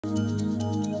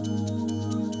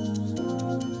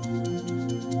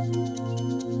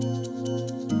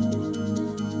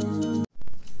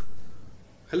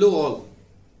Hello all.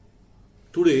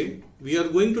 Today we are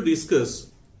going to discuss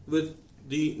with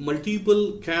the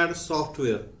multiple CAD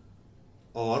software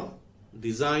or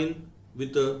design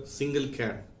with a single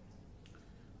CAD.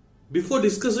 Before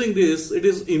discussing this, it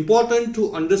is important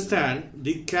to understand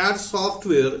the CAD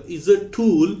software is a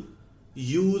tool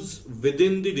used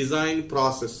within the design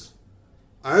process.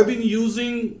 I have been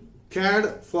using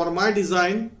CAD for my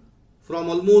design from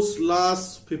almost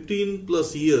last 15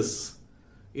 plus years,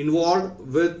 involved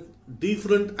with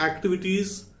different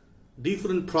activities,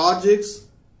 different projects,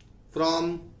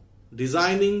 from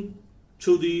designing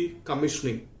to the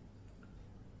commissioning.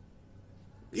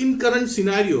 In current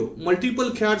scenario,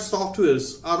 multiple CAD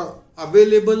softwares are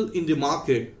available in the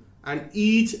market and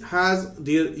each has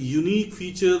their unique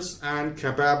features and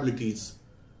capabilities.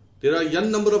 There are n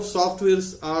number of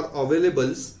softwares are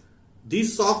available.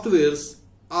 These softwares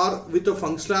are with the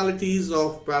functionalities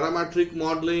of parametric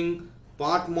modeling,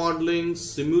 part modeling,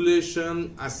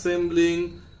 simulation,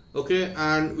 assembling,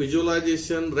 and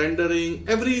visualization, rendering.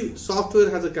 Every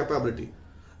software has a capability.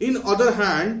 In other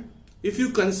hand, if you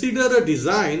consider a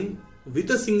design with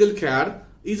a single CAD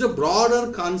is a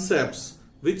broader concepts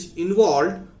which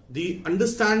involved the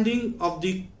understanding of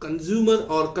the consumer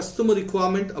or customer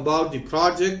requirement about the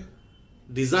project,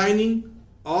 designing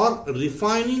or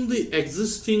refining the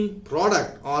existing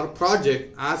product or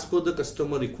project as per the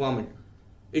customer requirement.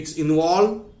 It's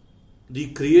involved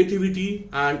the creativity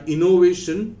and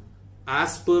innovation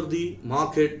as per the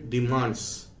market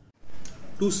demands.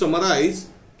 To summarize,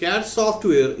 CAD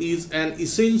software is an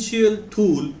essential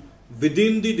tool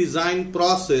within the design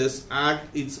process and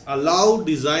it's allow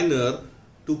designer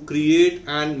to create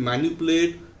and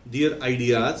manipulate their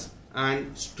ideas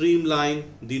and streamline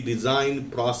the design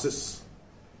process.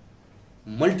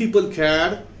 Multiple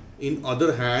CAD, in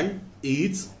other hand,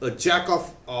 is a jack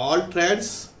of all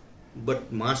trades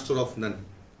but master of none.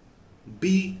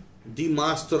 Be the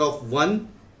master of one,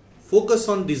 focus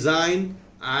on design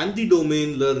and the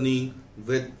domain learning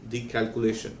with the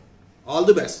calculation. All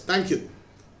the best. Thank you.